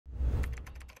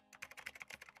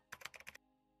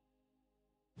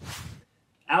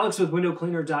Alex with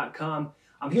windowcleaner.com.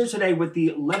 I'm here today with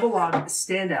the LeveLok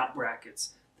Standout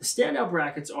brackets. The Standout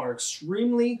brackets are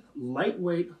extremely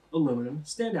lightweight aluminum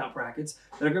standout brackets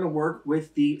that are going to work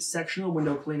with the sectional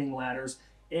window cleaning ladders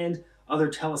and other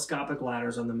telescopic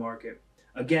ladders on the market.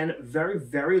 Again, very,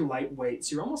 very lightweight,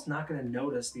 so you're almost not going to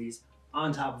notice these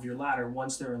on top of your ladder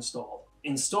once they're installed.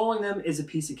 Installing them is a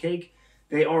piece of cake.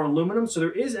 They are aluminum, so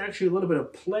there is actually a little bit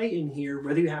of play in here,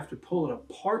 whether you have to pull it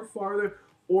apart farther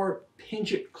or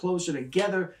pinch it closer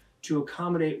together to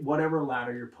accommodate whatever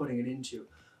ladder you're putting it into.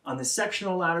 On the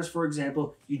sectional ladders, for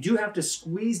example, you do have to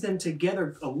squeeze them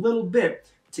together a little bit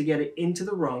to get it into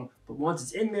the rung, but once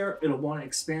it's in there, it'll want to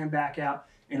expand back out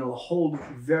and it'll hold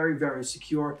very, very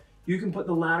secure. You can put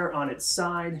the ladder on its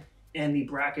side and the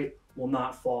bracket will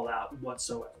not fall out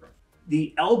whatsoever.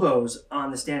 The elbows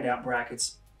on the standout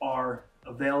brackets are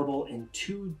available in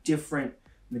two different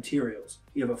materials.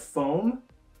 You have a foam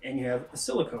and you have a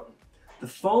silicone. The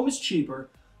foam is cheaper,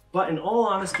 but in all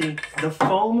honesty, the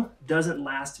foam doesn't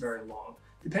last very long.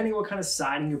 Depending on what kind of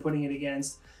siding you're putting it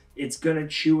against, it's gonna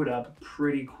chew it up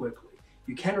pretty quickly.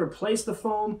 You can replace the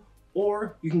foam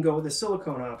or you can go with the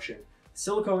silicone option.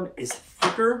 Silicone is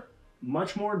thicker,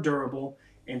 much more durable,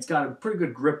 and it's got a pretty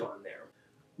good grip on there.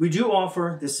 We do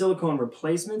offer the silicone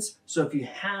replacements, so if you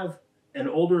have an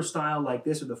older style like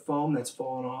this with the foam that's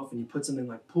fallen off and you put something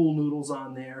like pool noodles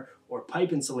on there or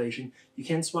pipe insulation, you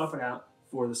can swap it out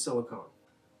for the silicone.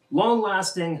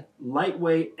 Long-lasting,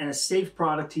 lightweight, and a safe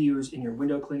product to use in your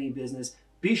window cleaning business.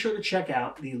 Be sure to check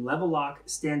out the LeveLok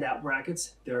Standout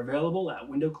brackets. They're available at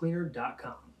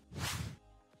windowcleaner.com.